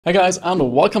Hi guys,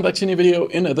 and welcome back to a new video.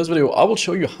 In this video I will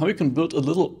show you how you can build a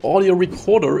little audio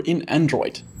recorder in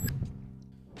Android.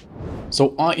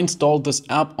 So I installed this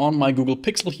app on my Google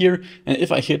Pixel here, and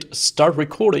if I hit start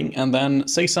recording and then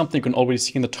say something, you can already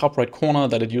see in the top right corner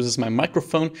that it uses my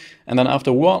microphone, and then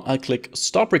after a while I click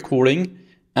stop recording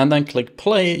and then click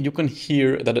play. You can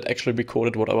hear that it actually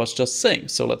recorded what I was just saying.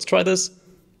 So let's try this.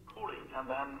 Recording and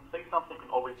then say something, you can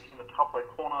already see in the top right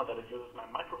corner that it uses my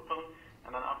microphone,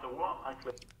 and then after a while I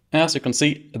click. As you can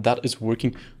see, that is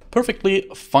working perfectly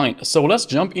fine. So let's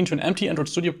jump into an empty Android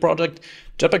Studio project,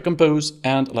 Jetpack Compose,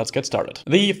 and let's get started.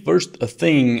 The first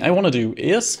thing I want to do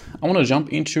is I want to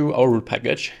jump into our root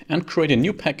package and create a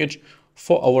new package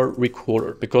for our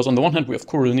recorder. Because on the one hand, we of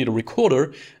course need a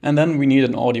recorder, and then we need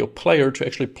an audio player to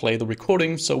actually play the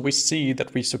recording, so we see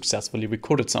that we successfully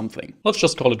recorded something. Let's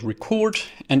just call it record,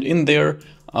 and in there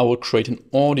I will create an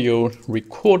audio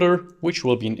recorder, which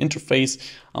will be an interface.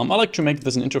 I like to make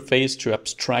this an interface to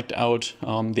abstract out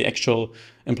the actual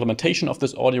implementation of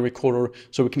this audio recorder,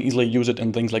 so we can easily use it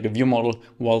in things like a view model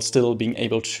while still being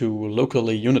able to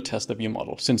locally unit test the view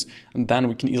model, since then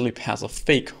we can easily pass a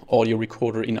fake audio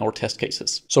recorder in our test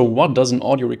cases. So what does an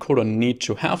audio recorder need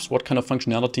to have? So what kind of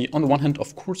functionality? On the one hand,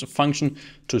 of course, a function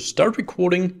to start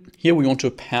recording. Here we want to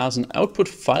pass an output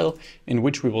file in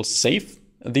which we will save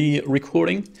the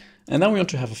recording, and then we want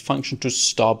to have a function to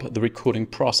stop the recording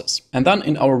process. And then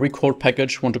in our record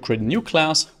package, we want to create a new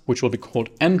class, which will be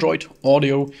called Android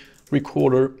Audio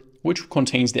Recorder, which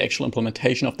contains the actual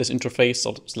implementation of this interface.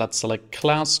 So let's select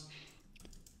class,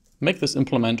 make this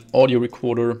implement audio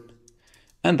recorder,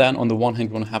 and then on the one hand,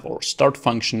 we want to have our start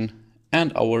function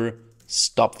and our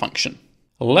stop function.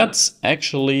 Let's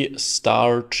actually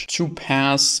start to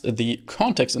pass the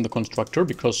context in the constructor,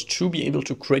 because to be able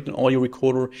to create an audio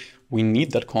recorder, we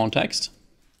need that context,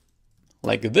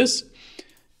 like this.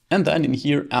 And then in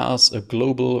here as a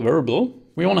global variable,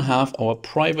 we want to have our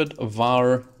private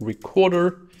var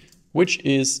recorder, which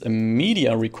is a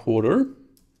media recorder,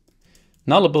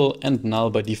 nullable and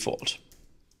null by default.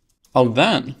 I'll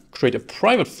then create a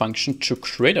private function to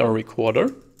create our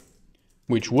recorder,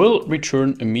 which will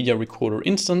return a media recorder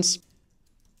instance.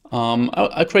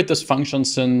 I create this function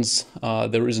since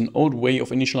there is an old way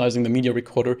of initializing the media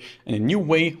recorder and a new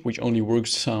way which only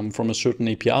works from a certain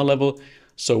API level.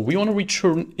 So we want to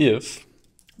return if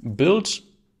build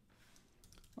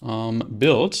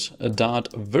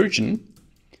build.version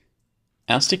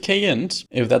SDKInt,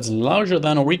 if that's larger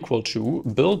than or equal to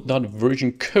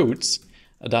build.version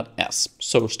codes.s.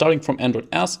 So starting from Android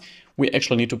S, we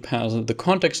actually need to pass the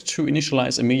context to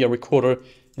initialize a media recorder.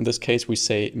 In this case, we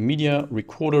say media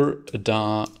recorder,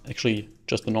 actually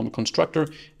just the normal constructor,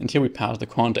 and here we pass the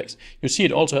context. You see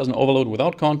it also has an overload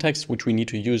without context, which we need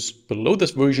to use below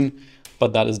this version,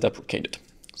 but that is deprecated.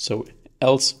 So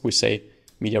else we say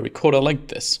media recorder like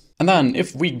this. And then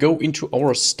if we go into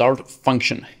our start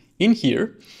function, in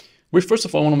here, we first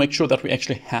of all want to make sure that we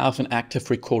actually have an active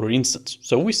recorder instance.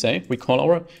 So we call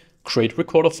our create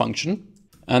recorder function,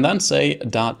 and then say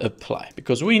 .apply,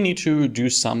 because we need to do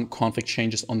some config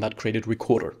changes on that created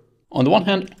recorder. On the one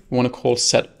hand, we want to call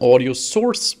set audio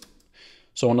source.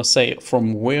 So I want to say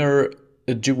from where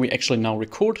do we actually now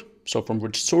record? So from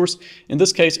which source? In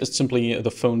this case, it's simply the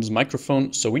phone's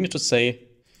microphone. So we need to say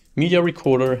media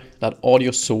recorder.audio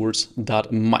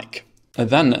source.mic. And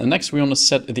then next we want to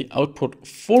set the output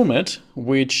format,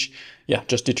 which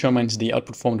just determines the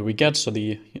output format we get. So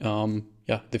the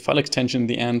file extension in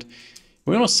the end.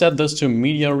 We want to set this to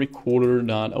media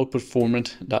recorder.output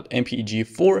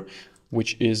format.mpeg4,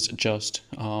 which is just,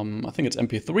 I think it's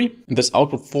MP3. And this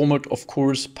output format, of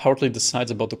course, partly decides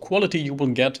about the quality you will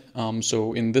get.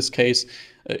 So in this case,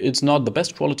 it's not the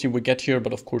best quality we get here,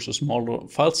 but of course a smaller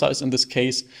file size in this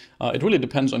case. It really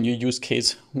depends on your use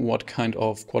case, what kind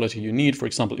of quality you need. For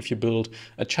example, if you build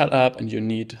a chat app and you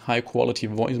need high quality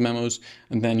voice memos,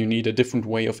 and then you need a different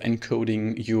way of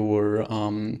encoding your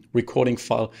recording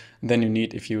file than you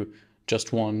need if you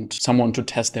just want someone to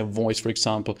test their voice, for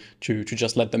example, to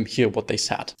just let them hear what they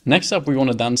said. Next up, we want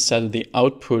to then set the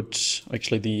output,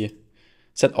 actually the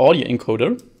set audio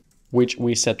encoder, which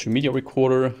we set to media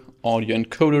recorder audio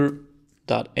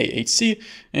encoder.ahc.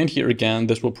 And here again,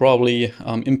 this will probably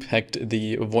impact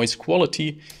the voice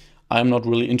quality. I'm not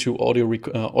really into audio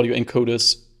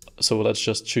encoders, so let's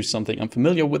just choose something I'm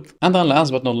familiar with. And then last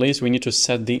but not least, we need to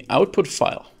set the output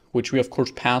file, which we of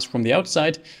course pass from the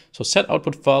outside. So set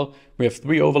output file, we have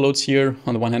three overloads here.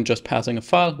 On the one hand, just passing a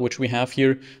file, which we have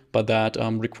here, but that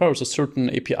requires a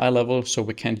certain API level, so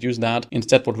we can't use that.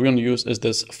 Instead, what we're going to use is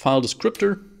this file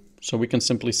descriptor. So we can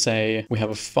simply say we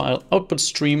have a file output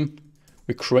stream.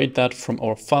 We create that from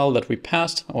our file that we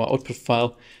passed, our output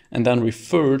file, and then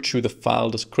refer to the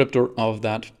file descriptor of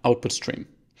that output stream.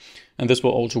 And this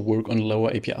will also work on lower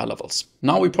API levels.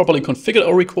 Now we properly configured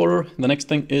our recorder. The next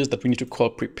thing is that we need to call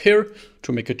prepare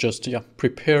to make it just,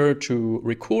 prepare to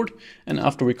record. And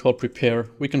after we call prepare,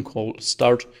 we can call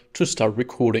start to start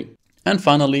recording. And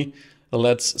finally,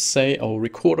 let's say our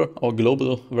recorder, our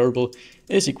global variable,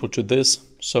 is equal to this.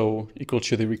 So equal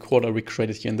to the recorder we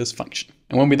created here in this function.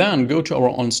 And when we then go to our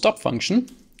onStop function,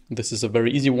 this is a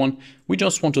very easy one. We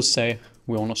just want to say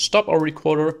we want to stop our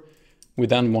recorder. We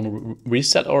then want to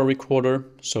reset our recorder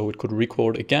so it could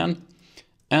record again.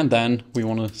 And then we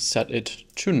want to set it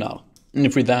to null. And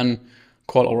if we then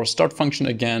call our start function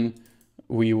again,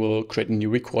 we will create a new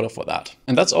recorder for that.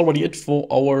 And that's already it for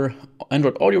our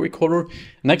Android audio recorder.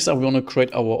 Next up, we want to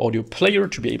create our audio player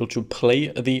to be able to play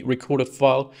the recorded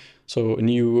file. So a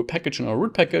new package in our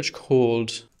root package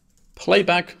called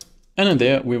playback. And in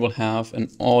there, we will have an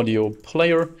audio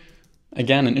player.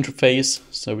 Again, an interface,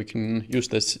 so we can use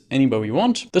this anywhere we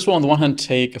want. This will on the one hand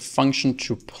take a function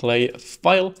to play a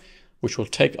file, which will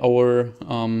take our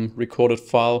recorded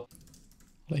file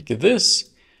like this,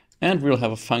 and we'll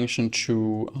have a function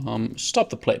to stop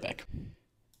the playback.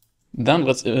 Then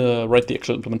let's write the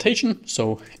actual implementation.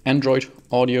 So Android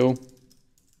audio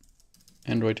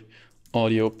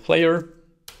player.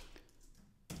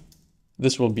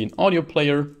 This will be an audio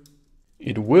player.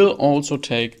 It will also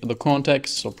take the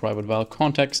context, so private val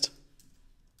context,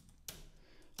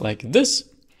 like this.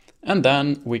 And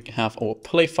then we have our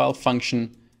play file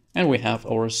function and we have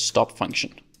our stop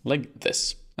function, like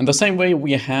this. And the same way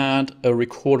we had a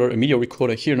recorder, a media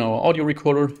recorder here in our audio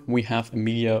recorder, we have a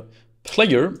media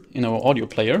player in our audio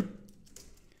player.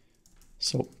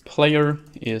 So player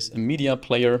is a media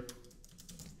player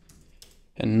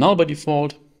and null by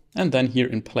default. And then here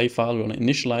in play file, we want to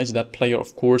initialize that player,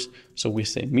 of course. So we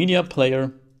say media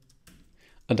player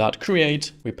dot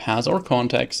create, we pass our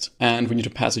context, and we need to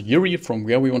pass a URI from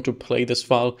where we want to play this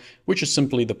file, which is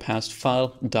simply the passed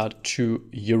file dot to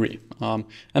URI. And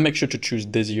make sure to choose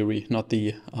this URI, not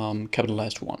the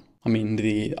capitalized one. I mean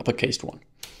the uppercased one,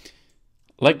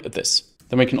 like this.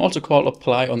 Then we can also call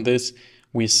apply on this.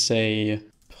 We say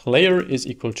player is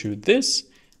equal to this,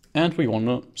 and we want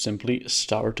to simply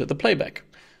start the playback.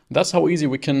 That's how easy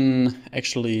we can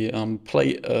actually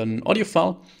play an audio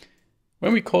file.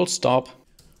 When we call stop,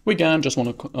 we again just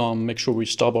want to make sure we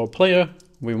stop our player.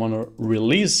 We want to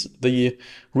release the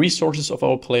resources of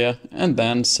our player and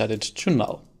then set it to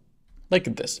null,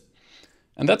 like this.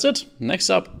 And that's it. Next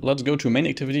up, let's go to main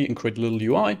activity and create a little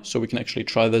UI so we can actually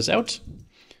try this out.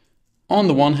 On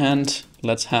the one hand,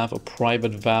 let's have a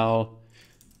private val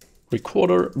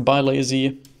recorder by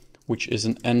lazy, which is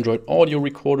an Android audio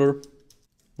recorder.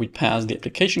 We pass the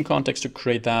application context to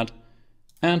create that.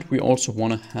 And we also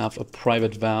want to have a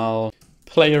private val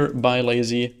player by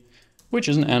lazy, which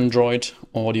is an Android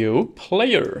audio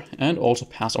player, and also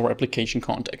pass our application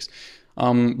context.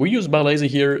 We use by lazy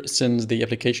here since the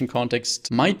application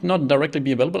context might not directly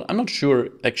be available. I'm not sure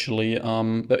actually.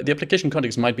 The application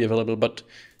context might be available, but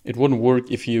it wouldn't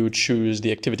work if you choose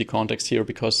the activity context here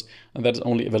because that is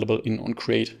only available in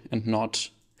onCreate and not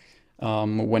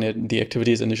when the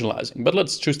activity is initializing. But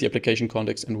let's choose the application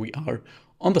context and we are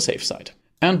on the safe side.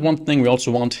 And one thing we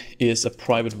also want is a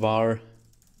private var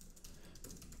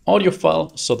audio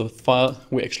file, so the file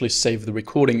we actually save the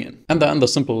recording in. And then the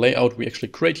simple layout we actually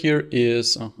create here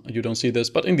is, you don't see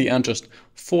this, but in the end just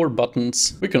 4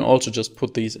 buttons. We can also just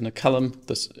put these in a column.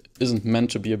 This isn't meant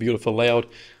to be a beautiful layout,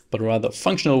 but rather a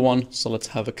functional one. So let's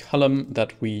have a column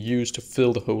that we use to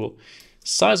fill the whole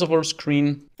size of our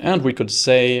screen. And we could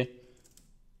say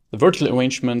the vertical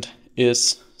arrangement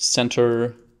is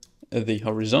center, the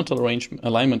horizontal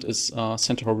alignment is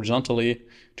center horizontally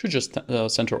to just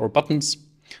center our buttons.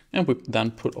 And we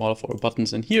then put all of our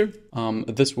buttons in here.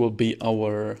 This will be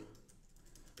our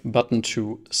button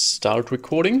to start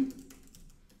recording.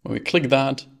 When we click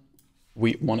that,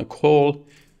 we want to call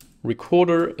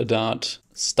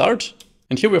recorder.start.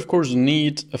 And here we of course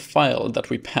need a file that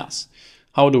we pass.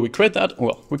 How do we create that?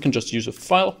 Well, we can just use a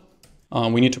file.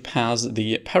 We need to pass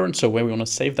the parent, so where we want to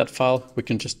save that file, we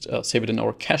can just save it in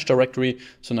our cache directory,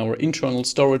 so in our internal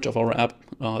storage of our app.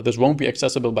 This won't be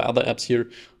accessible by other apps here.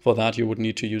 For that, you would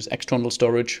need to use external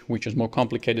storage, which is more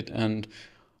complicated and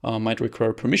might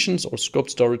require permissions or scoped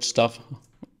storage stuff.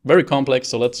 Very complex,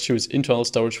 so let's choose internal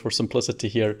storage for simplicity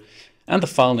here. And the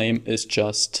file name is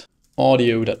just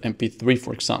audio.mp3,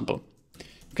 for example.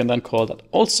 You can then call that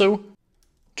also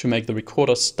to make the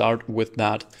recorder start with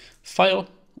that file.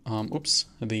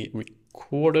 The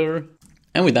recorder,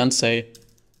 and we then say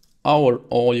our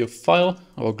audio file,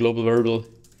 our global variable,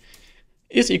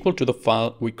 is equal to the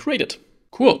file we created.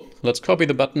 Cool. Cool. Let's copy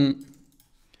the button,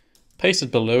 paste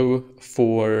it below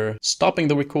for stopping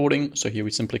the recording. So here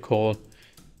we simply call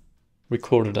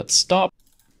recorder.stop,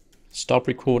 stop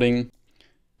recording.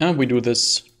 And we do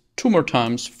this 2 more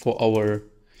times for our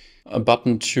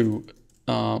button to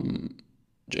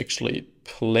actually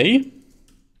play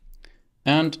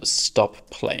and stop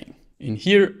playing. In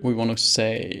here, we want to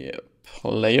say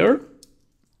player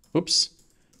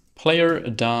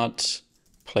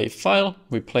file.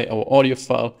 We play our audio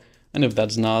file. And if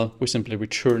that's null, we simply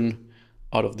return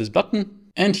out of this button.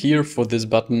 And here for this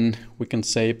button, we can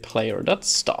say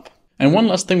player.stop. And one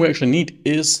last thing we actually need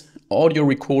is audio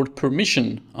record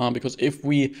permission, because if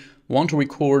we want to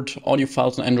record audio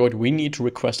files on Android, we need to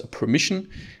request a permission,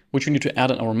 which we need to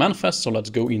add in our manifest. So let's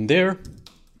go in there.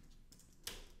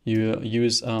 You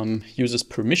use uses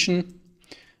permission,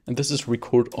 and this is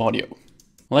record audio,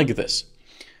 like this.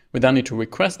 We then need to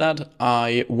request that.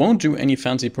 I won't do any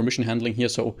fancy permission handling here,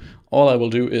 so all I will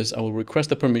do is I will request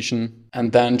the permission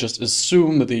and then just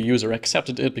assume that the user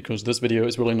accepted it, because this video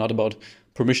is really not about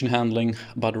permission handling,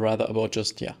 but rather about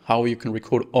just how you can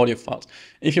record audio files.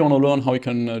 If you want to learn how you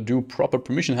can do proper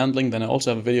permission handling, then I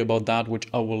also have a video about that, which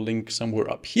I will link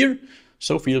somewhere up here.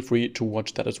 So feel free to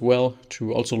watch that as well,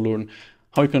 to also learn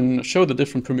how you can show the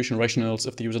different permission rationales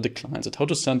if the user declines it, how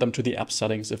to send them to the app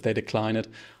settings if they decline it,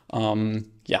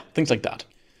 things like that.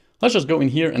 Let's just go in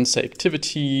here and say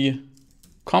activity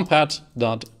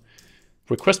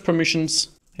compat.request permissions.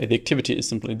 The activity is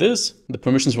simply this. The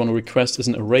permissions we want to request is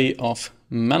an array of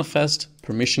manifest,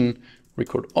 permission,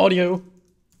 record audio.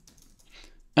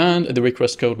 And the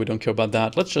request code, we don't care about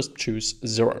that. Let's just choose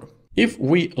 0. If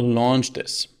we launch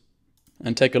this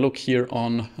and take a look here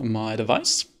on my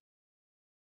device,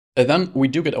 then we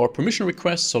do get our permission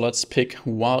request, so let's pick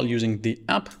while using the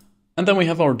app. And then we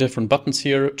have our different buttons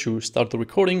here to start the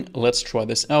recording. Let's try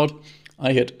this out.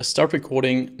 I hit start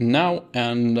recording now,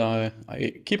 and I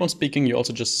keep on speaking. You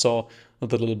also just saw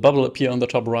the little bubble appear on the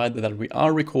top right that we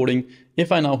are recording.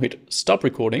 If I now hit stop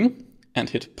recording and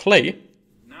hit play.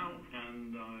 Now,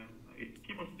 and I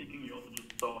keep on speaking. You also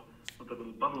just saw the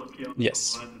little bubble appear on the top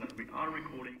right that we are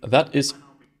recording. That is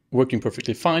working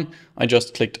perfectly fine. I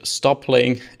just clicked stop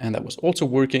playing and that was also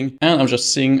working. And I'm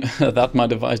just seeing that my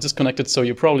device disconnected, so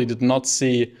you probably did not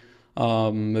see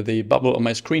the bubble on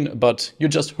my screen, but you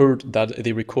just heard that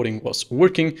the recording was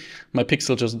working. My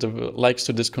Pixel just likes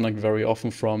to disconnect very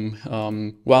often from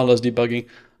wireless debugging.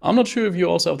 I'm not sure if you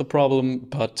also have the problem,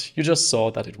 but you just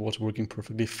saw that it was working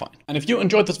perfectly fine. And if you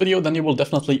enjoyed this video, then you will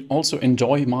definitely also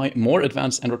enjoy my more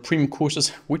advanced Android premium courses,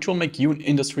 which will make you an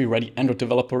industry-ready Android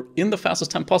developer in the fastest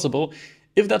time possible.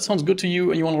 If that sounds good to you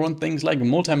and you want to run things like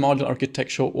multi-module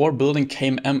architecture or building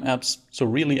KMM apps, so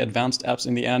really advanced apps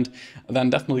in the end, then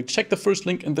definitely check the first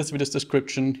link in this video's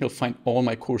description. You'll find all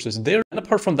my courses there. And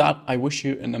apart from that, I wish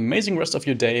you an amazing rest of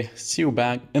your day. See you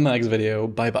back in the next video.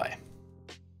 Bye bye.